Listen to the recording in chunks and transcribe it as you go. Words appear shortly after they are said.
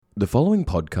The following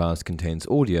podcast contains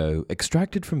audio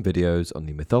extracted from videos on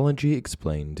the Mythology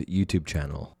Explained YouTube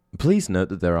channel. Please note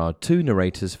that there are two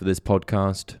narrators for this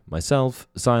podcast, myself,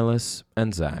 Silas,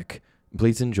 and Zach.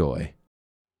 Please enjoy.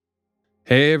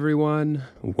 Hey everyone,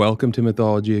 welcome to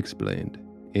Mythology Explained.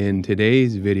 In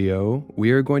today's video, we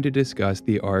are going to discuss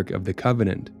the Ark of the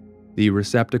Covenant, the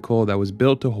receptacle that was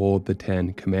built to hold the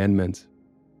Ten Commandments.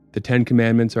 The Ten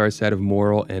Commandments are a set of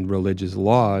moral and religious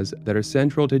laws that are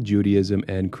central to Judaism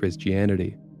and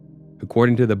Christianity.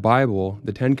 According to the Bible,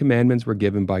 the Ten Commandments were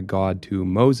given by God to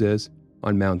Moses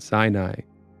on Mount Sinai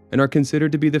and are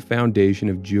considered to be the foundation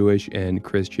of Jewish and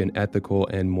Christian ethical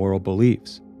and moral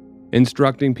beliefs,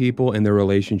 instructing people in their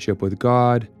relationship with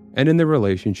God and in their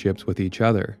relationships with each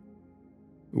other.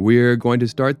 We're going to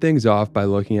start things off by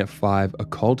looking at 5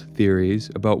 occult theories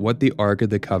about what the Ark of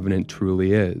the Covenant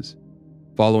truly is.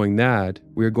 Following that,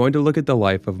 we are going to look at the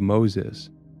life of Moses,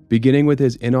 beginning with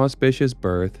his inauspicious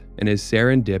birth and his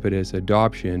serendipitous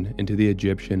adoption into the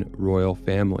Egyptian royal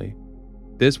family.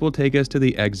 This will take us to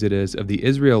the exodus of the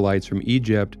Israelites from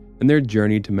Egypt and their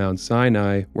journey to Mount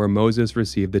Sinai, where Moses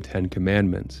received the Ten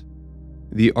Commandments.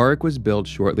 The Ark was built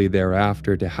shortly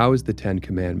thereafter to house the Ten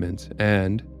Commandments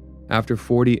and, after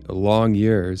 40 long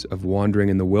years of wandering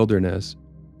in the wilderness,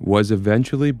 was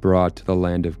eventually brought to the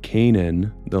land of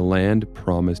Canaan, the land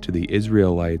promised to the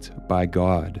Israelites by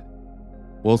God.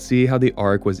 We'll see how the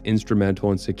Ark was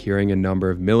instrumental in securing a number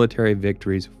of military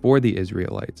victories for the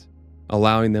Israelites,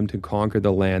 allowing them to conquer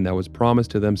the land that was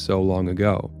promised to them so long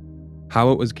ago,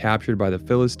 how it was captured by the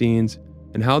Philistines,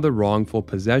 and how the wrongful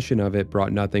possession of it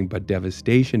brought nothing but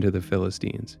devastation to the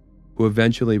Philistines, who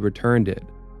eventually returned it,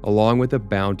 along with a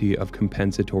bounty of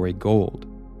compensatory gold.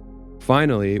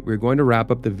 Finally, we're going to wrap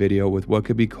up the video with what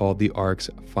could be called the Ark's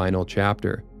final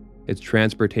chapter, its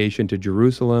transportation to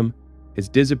Jerusalem, its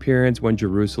disappearance when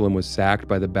Jerusalem was sacked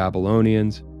by the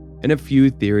Babylonians, and a few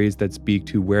theories that speak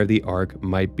to where the Ark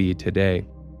might be today.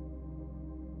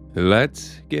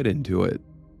 Let's get into it.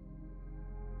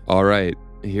 Alright,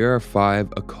 here are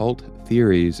 5 occult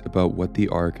theories about what the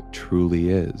Ark truly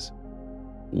is.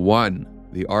 1.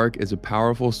 The Ark is a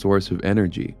powerful source of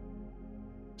energy.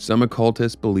 Some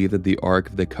occultists believe that the Ark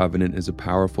of the Covenant is a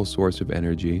powerful source of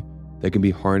energy that can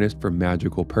be harnessed for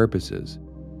magical purposes.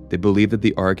 They believe that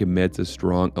the Ark emits a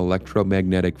strong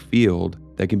electromagnetic field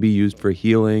that can be used for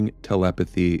healing,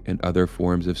 telepathy, and other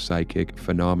forms of psychic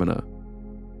phenomena.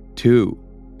 2.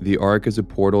 The Ark is a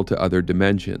portal to other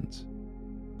dimensions.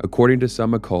 According to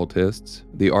some occultists,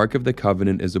 the Ark of the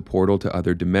Covenant is a portal to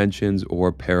other dimensions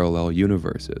or parallel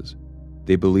universes.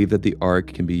 They believe that the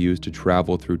Ark can be used to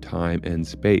travel through time and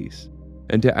space,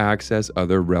 and to access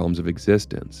other realms of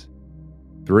existence.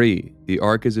 3. The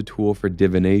Ark is a tool for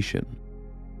divination.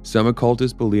 Some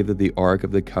occultists believe that the Ark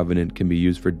of the Covenant can be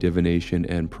used for divination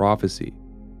and prophecy.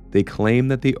 They claim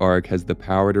that the Ark has the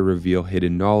power to reveal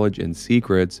hidden knowledge and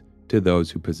secrets to those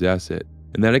who possess it,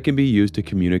 and that it can be used to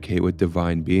communicate with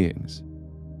divine beings.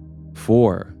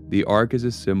 4. The Ark is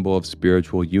a symbol of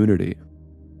spiritual unity.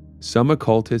 Some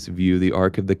occultists view the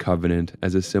Ark of the Covenant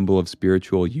as a symbol of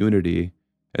spiritual unity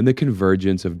and the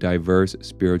convergence of diverse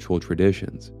spiritual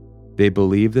traditions. They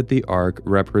believe that the Ark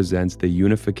represents the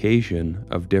unification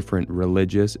of different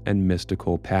religious and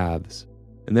mystical paths,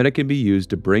 and that it can be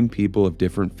used to bring people of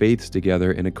different faiths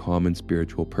together in a common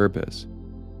spiritual purpose.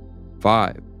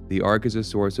 5. The Ark is a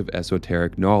source of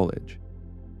esoteric knowledge.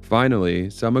 Finally,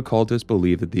 some occultists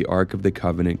believe that the Ark of the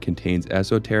Covenant contains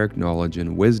esoteric knowledge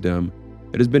and wisdom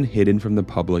that has been hidden from the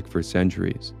public for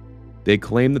centuries. They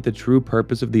claim that the true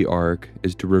purpose of the Ark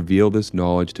is to reveal this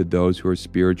knowledge to those who are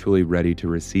spiritually ready to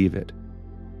receive it.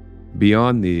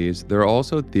 Beyond these, there are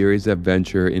also theories that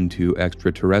venture into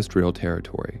extraterrestrial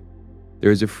territory.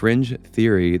 There is a fringe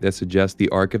theory that suggests the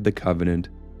Ark of the Covenant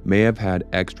may have had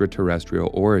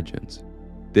extraterrestrial origins.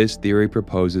 This theory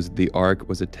proposes the Ark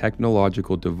was a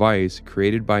technological device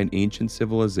created by an ancient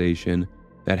civilization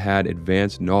that had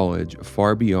advanced knowledge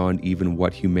far beyond even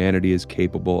what humanity is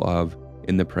capable of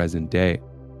in the present day.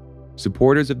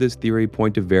 Supporters of this theory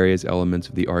point to various elements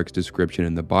of the Ark's description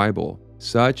in the Bible,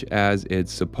 such as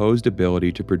its supposed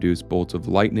ability to produce bolts of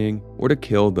lightning or to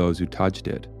kill those who touched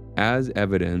it, as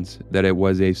evidence that it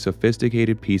was a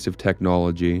sophisticated piece of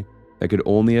technology that could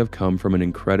only have come from an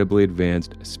incredibly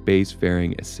advanced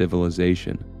spacefaring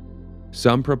civilization.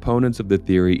 Some proponents of the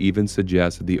theory even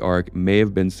suggest that the Ark may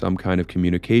have been some kind of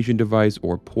communication device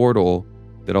or portal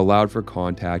that allowed for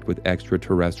contact with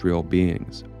extraterrestrial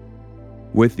beings.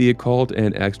 With the occult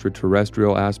and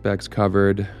extraterrestrial aspects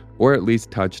covered, or at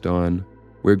least touched on,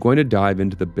 we're going to dive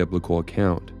into the biblical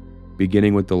account,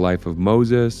 beginning with the life of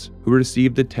Moses, who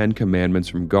received the 10 Commandments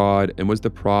from God and was the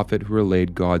prophet who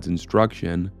relayed God's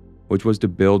instruction, which was to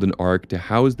build an ark to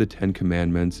house the 10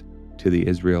 Commandments to the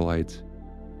Israelites.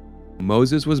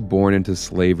 Moses was born into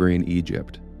slavery in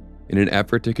Egypt. In an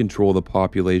effort to control the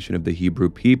population of the Hebrew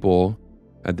people,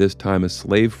 at this time a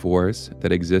slave force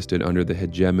that existed under the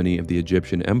hegemony of the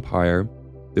Egyptian Empire,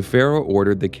 the Pharaoh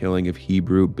ordered the killing of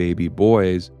Hebrew baby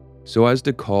boys so as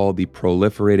to quell the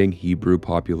proliferating Hebrew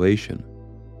population.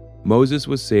 Moses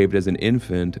was saved as an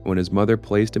infant when his mother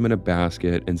placed him in a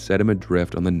basket and set him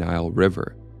adrift on the Nile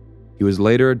River. He was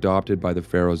later adopted by the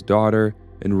Pharaoh's daughter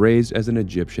and raised as an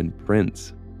Egyptian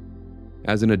prince.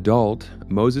 As an adult,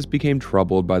 Moses became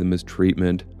troubled by the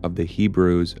mistreatment of the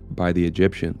Hebrews by the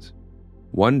Egyptians.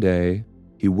 One day,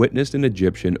 he witnessed an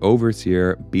Egyptian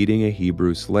overseer beating a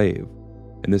Hebrew slave,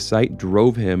 and the sight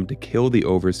drove him to kill the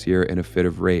overseer in a fit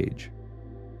of rage.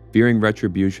 Fearing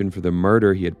retribution for the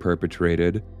murder he had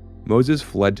perpetrated, Moses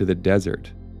fled to the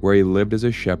desert, where he lived as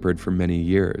a shepherd for many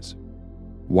years.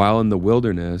 While in the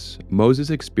wilderness, Moses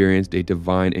experienced a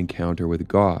divine encounter with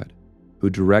God, who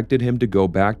directed him to go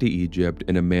back to Egypt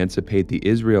and emancipate the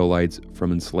Israelites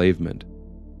from enslavement.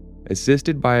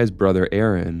 Assisted by his brother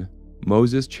Aaron,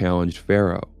 Moses challenged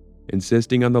Pharaoh,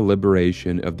 insisting on the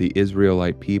liberation of the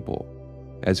Israelite people.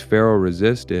 As Pharaoh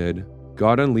resisted,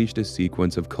 God unleashed a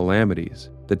sequence of calamities,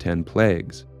 the 10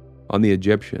 plagues, on the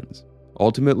Egyptians,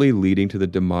 ultimately leading to the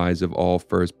demise of all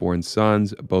firstborn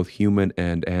sons, both human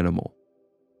and animal.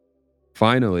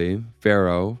 Finally,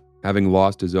 Pharaoh, having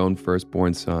lost his own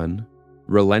firstborn son,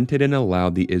 relented and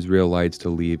allowed the Israelites to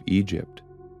leave Egypt.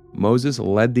 Moses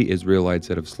led the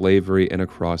Israelites out of slavery and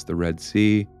across the Red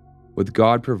Sea, with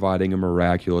God providing a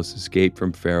miraculous escape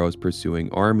from Pharaoh's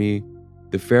pursuing army.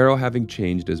 The Pharaoh, having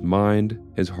changed his mind,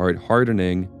 his heart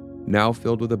hardening, now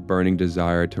filled with a burning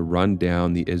desire to run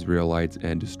down the Israelites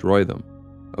and destroy them.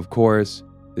 Of course,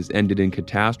 this ended in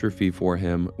catastrophe for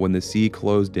him when the sea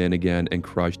closed in again and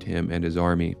crushed him and his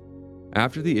army.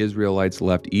 After the Israelites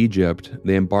left Egypt,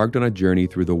 they embarked on a journey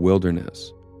through the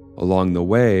wilderness. Along the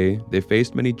way, they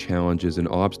faced many challenges and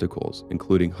obstacles,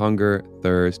 including hunger,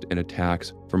 thirst, and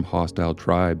attacks from hostile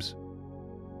tribes.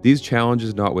 These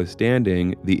challenges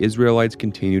notwithstanding, the Israelites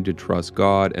continued to trust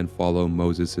God and follow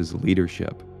Moses'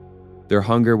 leadership. Their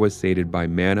hunger was sated by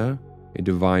manna, a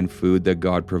divine food that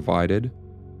God provided,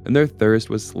 and their thirst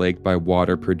was slaked by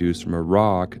water produced from a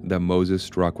rock that Moses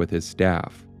struck with his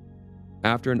staff.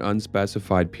 After an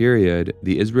unspecified period,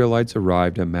 the Israelites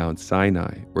arrived at Mount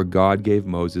Sinai, where God gave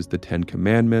Moses the 10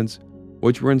 Commandments,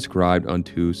 which were inscribed on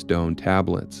 2 stone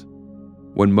tablets.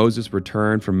 When Moses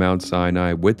returned from Mount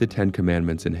Sinai with the 10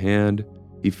 Commandments in hand,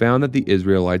 he found that the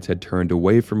Israelites had turned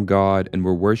away from God and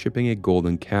were worshiping a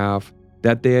golden calf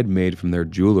that they had made from their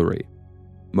jewelry.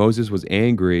 Moses was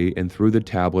angry and threw the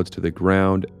tablets to the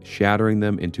ground, shattering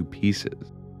them into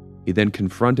pieces. He then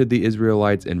confronted the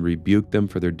Israelites and rebuked them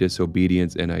for their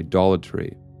disobedience and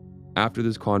idolatry. After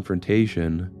this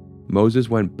confrontation, Moses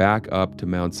went back up to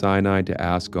Mount Sinai to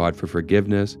ask God for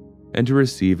forgiveness and to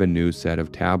receive a new set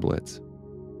of tablets.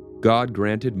 God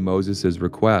granted Moses'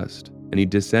 request, and he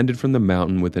descended from the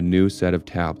mountain with a new set of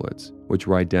tablets, which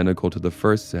were identical to the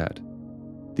first set.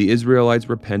 The Israelites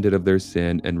repented of their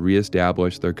sin and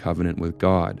reestablished their covenant with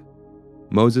God.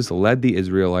 Moses led the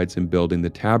Israelites in building the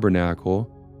tabernacle,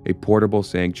 a portable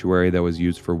sanctuary that was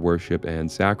used for worship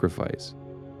and sacrifice.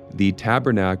 The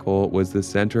tabernacle was the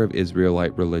center of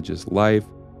Israelite religious life,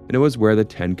 and it was where the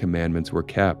 10 Commandments were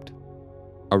kept.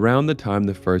 Around the time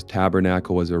the first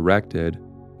tabernacle was erected,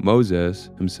 Moses,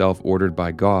 himself ordered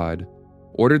by God,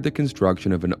 ordered the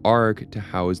construction of an ark to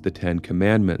house the 10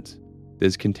 Commandments,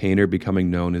 this container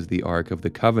becoming known as the Ark of the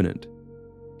Covenant.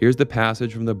 Here's the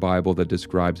passage from the Bible that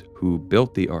describes who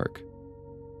built the ark.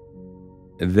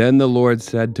 Then the Lord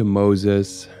said to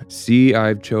Moses, "See, I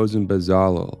have chosen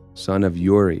Bezalel, son of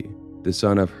Uri, the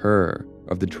son of Hur,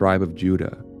 of the tribe of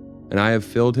Judah, and I have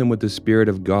filled him with the Spirit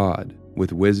of God,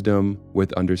 with wisdom,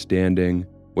 with understanding,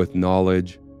 with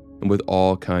knowledge, and with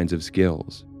all kinds of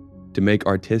skills, to make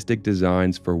artistic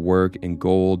designs for work in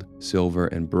gold, silver,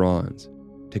 and bronze,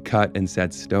 to cut and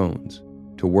set stones,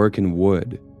 to work in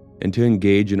wood, and to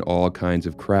engage in all kinds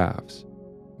of crafts.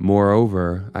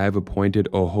 Moreover, I have appointed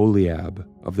Oholiab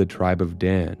of the tribe of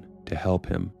Dan to help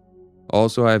him.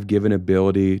 Also, I have given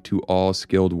ability to all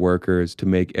skilled workers to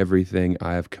make everything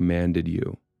I have commanded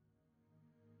you."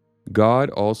 God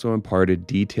also imparted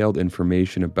detailed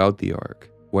information about the ark,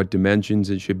 what dimensions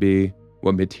it should be,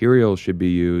 what materials should be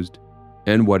used,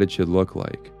 and what it should look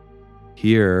like.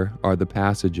 Here are the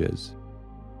passages.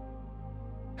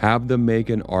 Have them make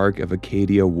an ark of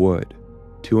acacia wood,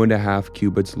 2.5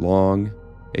 cubits long,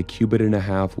 1.5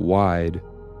 cubits wide,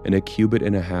 and 1.5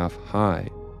 cubits high.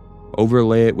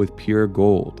 Overlay it with pure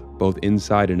gold, both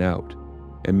inside and out.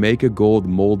 and make a gold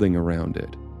molding around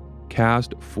it.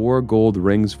 Cast 4 gold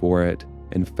rings for it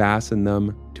and fasten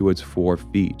them to its 4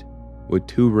 feet, with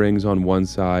 2 rings on one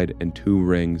side and 2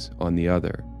 rings on the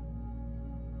other.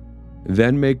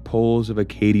 Then make poles of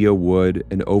acacia wood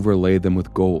and overlay them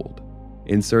with gold.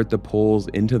 Insert the poles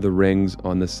into the rings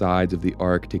on the sides of the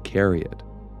ark to carry it.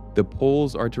 The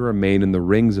poles are to remain in the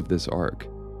rings of this ark.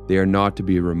 They are not to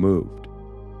be removed.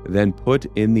 Then put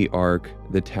in the ark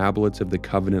the tablets of the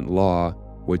covenant law,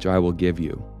 which I will give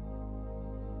you.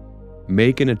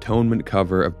 Make an atonement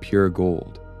cover of pure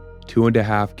gold,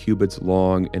 2.5 cubits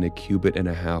long and 1.5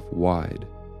 cubits wide,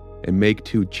 and make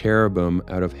 2 cherubim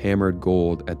out of hammered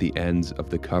gold at the ends of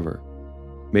the cover.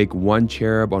 Make 1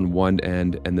 cherub on one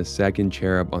end and the second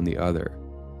cherub on the other.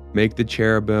 Make the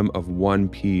cherubim of one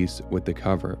piece with the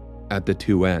cover, at the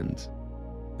 2 ends.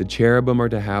 The cherubim are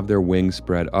to have their wings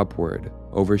spread upward,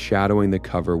 overshadowing the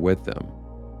cover with them.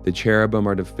 The cherubim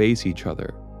are to face each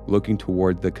other, looking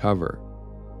toward the cover.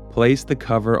 Place the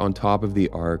cover on top of the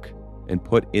ark, and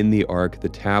put in the ark the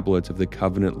tablets of the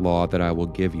covenant law that I will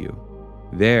give you.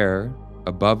 There,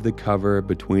 above the cover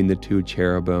between the 2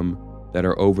 cherubim that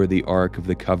are over the ark of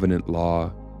the covenant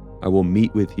law, I will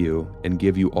meet with you and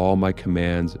give you all my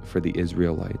commands for the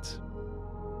Israelites.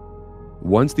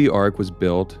 Once the ark was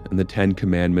built and the 10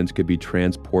 commandments could be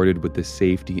transported with the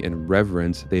safety and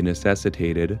reverence they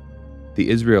necessitated, the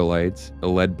Israelites,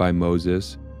 led by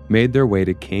Moses, made their way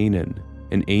to Canaan,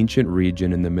 an ancient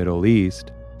region in the Middle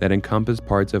East that encompassed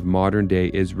parts of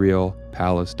modern-day Israel,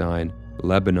 Palestine,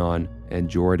 Lebanon, and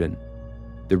Jordan.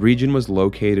 The region was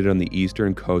located on the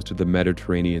eastern coast of the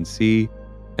Mediterranean Sea,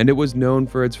 and it was known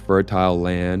for its fertile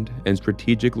land and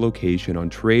strategic location on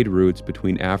trade routes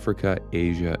between Africa,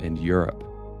 Asia, and Europe.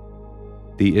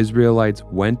 The Israelites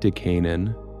went to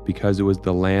Canaan because it was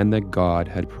the land that God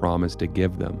had promised to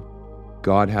give them,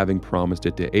 God having promised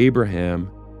it to Abraham,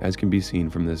 as can be seen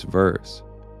from this verse.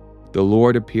 The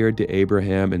Lord appeared to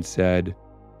Abraham and said,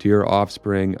 "To your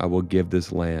offspring I will give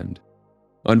this land."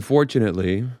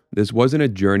 Unfortunately, this wasn't a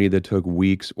journey that took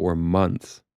weeks or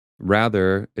months.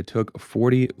 Rather, it took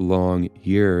 40 long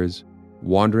years,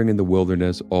 wandering in the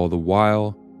wilderness all the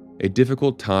while, a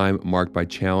difficult time marked by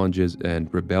challenges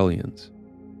and rebellions.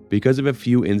 Because of a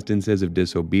few instances of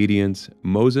disobedience,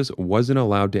 Moses wasn't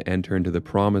allowed to enter into the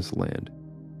Promised Land.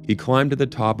 He climbed to the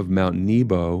top of Mount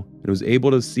Nebo and was able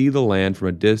to see the land from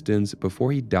a distance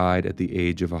before he died at the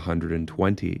age of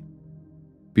 120.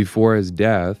 Before his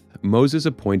death, Moses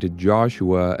appointed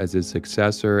Joshua as his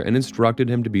successor and instructed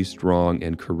him to be strong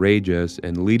and courageous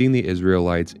in leading the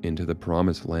Israelites into the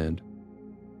Promised Land.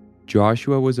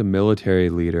 Joshua was a military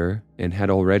leader and had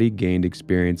already gained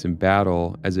experience in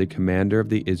battle as a commander of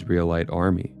the Israelite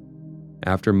army.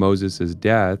 After Moses'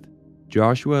 death,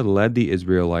 Joshua led the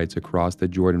Israelites across the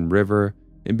Jordan River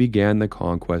and began the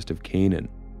conquest of Canaan.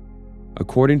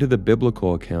 According to the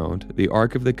biblical account, the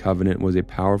Ark of the Covenant was a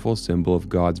powerful symbol of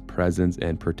God's presence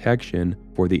and protection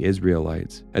for the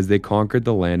Israelites as they conquered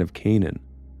the land of Canaan.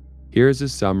 Here is a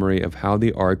summary of how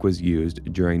the Ark was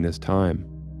used during this time.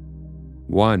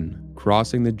 1.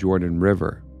 Crossing the Jordan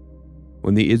River.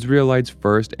 When the Israelites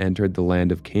first entered the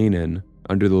land of Canaan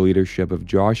under the leadership of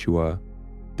Joshua,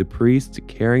 the priests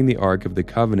carrying the Ark of the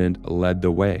Covenant led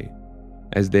the way.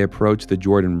 As they approached the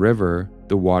Jordan River,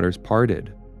 the waters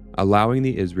parted, allowing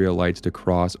the Israelites to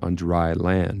cross on dry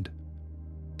land.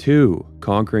 2.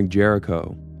 Conquering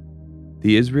Jericho.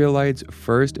 The Israelites'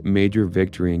 first major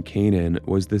victory in Canaan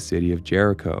was the city of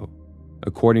Jericho.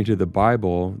 According to the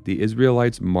Bible, the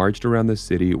Israelites marched around the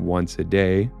city once a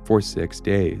day for 6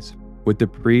 days, with the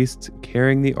priests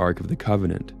carrying the Ark of the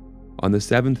Covenant. On the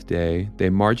 7th day, they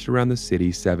marched around the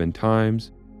city 7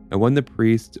 times, and when the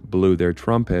priests blew their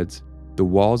trumpets, the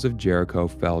walls of Jericho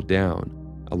fell down,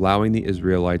 allowing the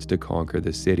Israelites to conquer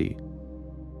the city.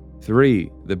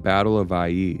 3. The Battle of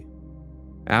Ai.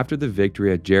 After the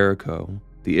victory at Jericho,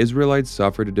 the Israelites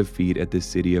suffered a defeat at the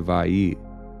city of Ai.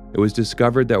 It was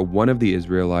discovered that one of the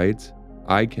Israelites,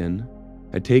 Achan,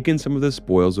 had taken some of the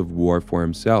spoils of war for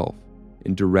himself,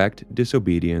 in direct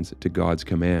disobedience to God's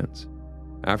commands.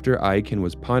 After Achan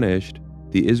was punished,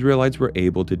 the Israelites were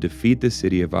able to defeat the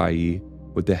city of Ai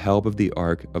with the help of the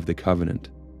Ark of the Covenant.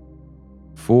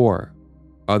 4.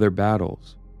 Other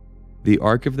battles. The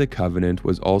Ark of the Covenant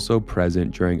was also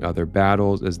present during other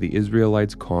battles as the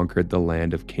Israelites conquered the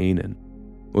land of Canaan.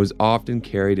 It was often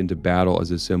carried into battle as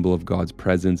a symbol of God's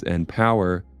presence and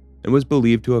power, and was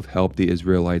believed to have helped the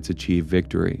Israelites achieve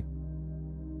victory.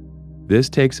 This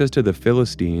takes us to the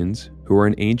Philistines, who were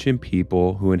an ancient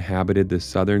people who inhabited the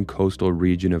southern coastal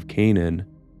region of Canaan,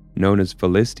 known as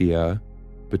Philistia,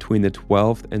 between the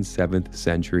 12th and 7th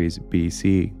centuries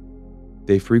BC.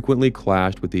 They frequently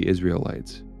clashed with the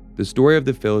Israelites. The story of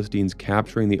the Philistines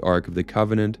capturing the Ark of the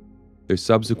Covenant, their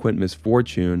subsequent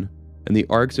misfortune, and the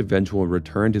Ark's eventual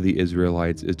return to the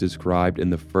Israelites is described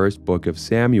in the first book of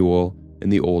Samuel in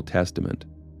the Old Testament.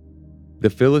 The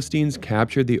Philistines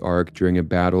captured the Ark during a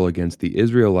battle against the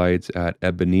Israelites at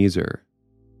Ebenezer.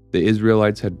 The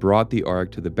Israelites had brought the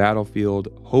Ark to the battlefield,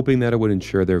 hoping that it would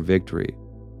ensure their victory.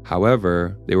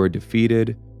 However, they were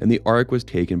defeated, and the Ark was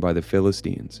taken by the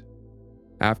Philistines.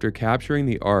 After capturing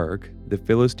the Ark, the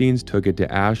Philistines took it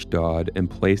to Ashdod and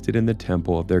placed it in the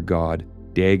temple of their god,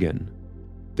 Dagon.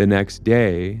 The next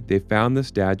day, they found the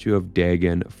statue of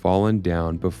Dagon fallen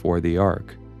down before the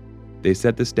Ark. They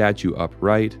set the statue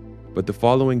upright, but the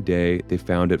following day they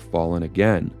found it fallen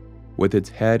again, with its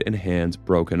head and hands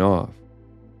broken off.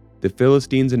 The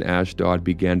Philistines in Ashdod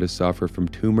began to suffer from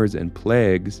tumors and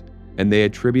plagues, and they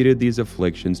attributed these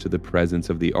afflictions to the presence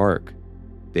of the Ark.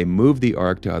 They moved the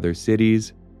Ark to other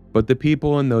cities, but the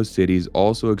people in those cities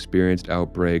also experienced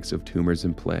outbreaks of tumors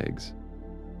and plagues.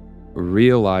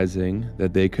 Realizing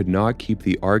that they could not keep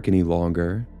the Ark any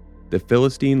longer, the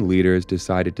Philistine leaders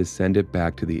decided to send it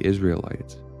back to the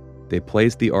Israelites. They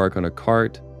placed the Ark on a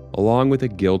cart, along with a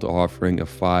guilt offering of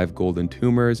 5 golden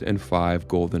tumors and 5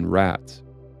 golden rats,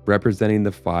 representing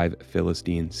the 5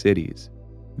 Philistine cities.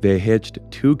 They hitched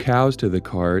 2 cows to the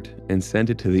cart and sent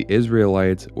it to the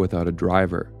Israelites without a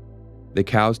driver. The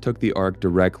cows took the Ark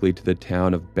directly to the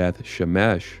town of Beth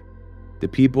Shemesh. The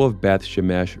people of Beth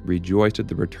Shemesh rejoiced at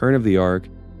the return of the Ark,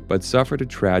 but suffered a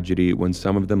tragedy when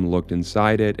some of them looked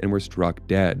inside it and were struck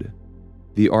dead.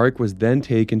 The Ark was then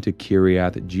taken to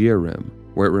Kiriath Jearim,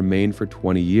 where it remained for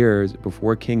 20 years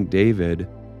before King David,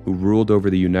 who ruled over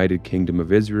the United Kingdom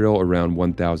of Israel around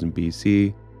 1000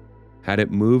 BC, had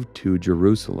it moved to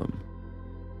Jerusalem.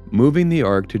 Moving the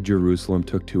Ark to Jerusalem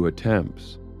took 2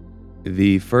 attempts.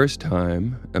 The first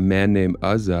time, a man named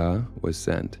Uzzah was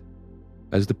sent.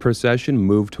 As the procession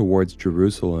moved towards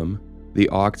Jerusalem, the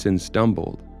oxen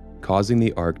stumbled, causing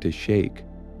the Ark to shake.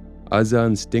 Uzzah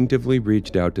instinctively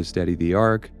reached out to steady the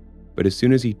Ark, but as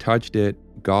soon as he touched it,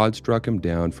 God struck him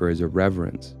down for his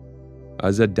irreverence.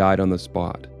 Uzzah died on the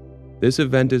spot. This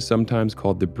event is sometimes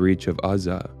called the breach of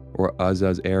Uzzah, or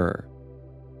Uzzah's error.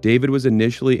 David was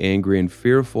initially angry and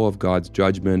fearful of God's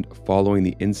judgment following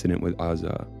the incident with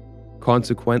Uzzah.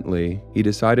 Consequently, he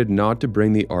decided not to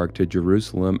bring the Ark to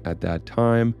Jerusalem at that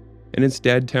time and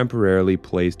instead temporarily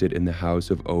placed it in the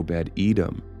house of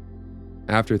Obed-Edom.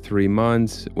 After 3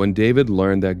 months, when David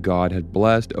learned that God had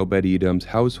blessed Obed-Edom's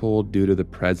household due to the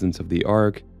presence of the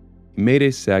Ark, he made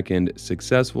a second,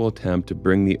 successful attempt to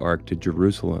bring the Ark to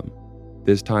Jerusalem,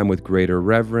 this time with greater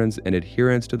reverence and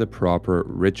adherence to the proper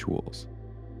rituals.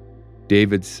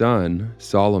 David's son,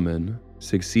 Solomon,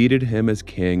 succeeded him as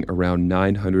king around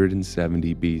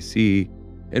 970 BC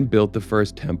and built the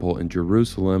first temple in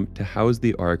Jerusalem to house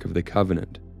the Ark of the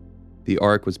Covenant. The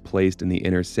Ark was placed in the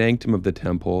inner sanctum of the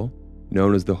temple,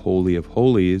 known as the Holy of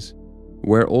Holies,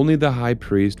 where only the high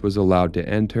priest was allowed to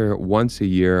enter once a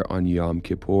year on Yom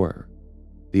Kippur.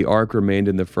 The Ark remained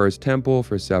in the first temple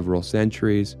for several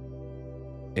centuries.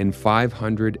 In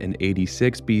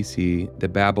 586 BC, the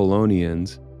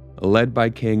Babylonians, led by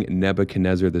King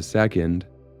Nebuchadnezzar II,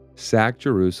 sacked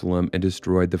Jerusalem and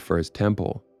destroyed the first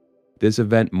temple. This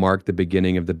event marked the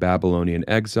beginning of the Babylonian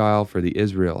exile for the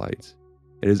Israelites.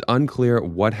 It is unclear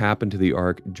what happened to the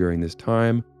Ark during this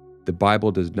time. The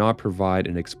Bible does not provide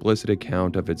an explicit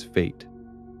account of its fate.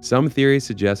 Some theories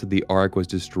suggest that the Ark was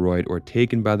destroyed or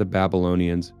taken by the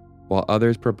Babylonians, while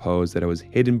others propose that it was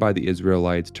hidden by the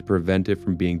Israelites to prevent it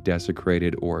from being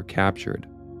desecrated or captured.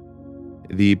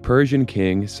 The Persian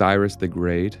king Cyrus the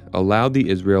Great allowed the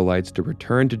Israelites to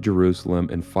return to Jerusalem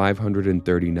in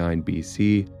 539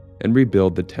 BC and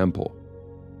rebuild the temple.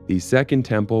 The second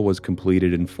temple was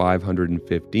completed in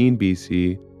 515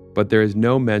 BC, but there is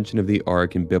no mention of the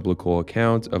Ark in biblical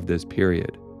accounts of this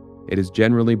period. It is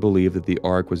generally believed that the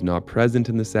Ark was not present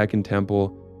in the second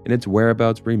temple, and its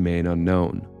whereabouts remain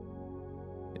unknown.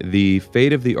 The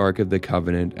fate of the Ark of the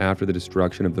Covenant after the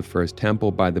destruction of the first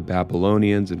temple by the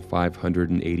Babylonians in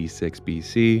 586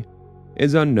 BC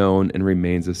is unknown and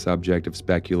remains a subject of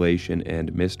speculation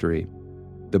and mystery.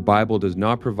 The Bible does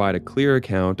not provide a clear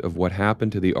account of what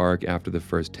happened to the Ark after the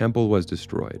first temple was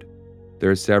destroyed. There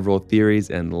are several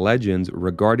theories and legends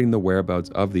regarding the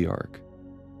whereabouts of the Ark.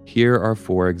 Here are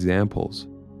 4 examples.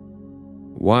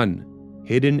 1.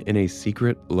 Hidden in a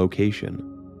secret location.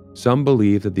 Some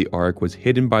believe that the Ark was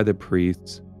hidden by the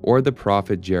priests or the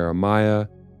prophet Jeremiah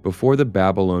before the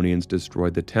Babylonians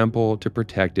destroyed the temple to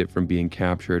protect it from being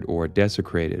captured or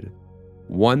desecrated.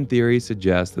 One theory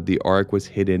suggests that the Ark was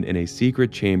hidden in a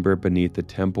secret chamber beneath the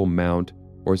Temple Mount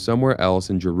or somewhere else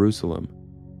in Jerusalem.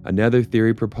 Another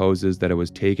theory proposes that it was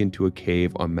taken to a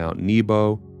cave on Mount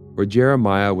Nebo, where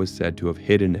Jeremiah was said to have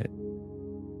hidden it.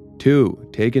 2.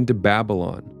 Taken to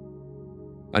Babylon.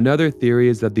 Another theory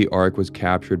is that the ark was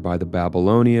captured by the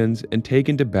Babylonians and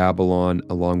taken to Babylon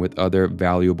along with other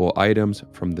valuable items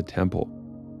from the temple.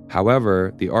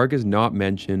 However, the ark is not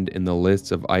mentioned in the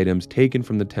lists of items taken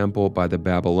from the temple by the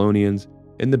Babylonians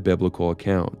in the biblical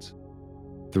accounts.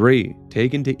 3.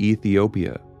 Taken to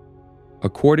Ethiopia.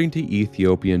 According to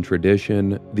Ethiopian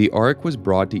tradition, the ark was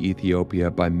brought to Ethiopia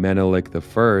by Menelik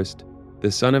I,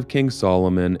 the son of King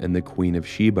Solomon and the Queen of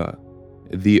Sheba.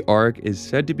 The ark is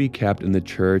said to be kept in the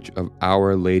church of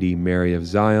Our Lady Mary of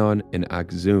Zion in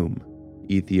Aksum,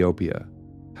 Ethiopia.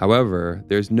 However,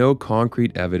 there's no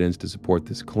concrete evidence to support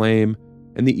this claim,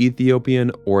 and the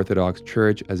Ethiopian Orthodox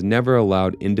Church has never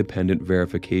allowed independent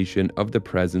verification of the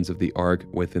presence of the ark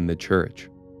within the church.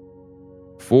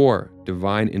 4.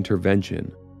 Divine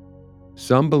intervention.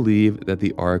 Some believe that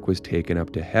the ark was taken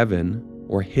up to heaven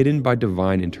or hidden by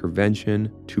divine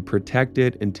intervention to protect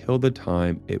it until the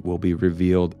time it will be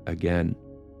revealed again.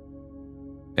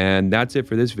 And that's it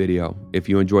for this video. If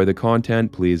you enjoy the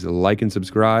content, please like and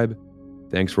subscribe.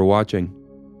 Thanks for watching.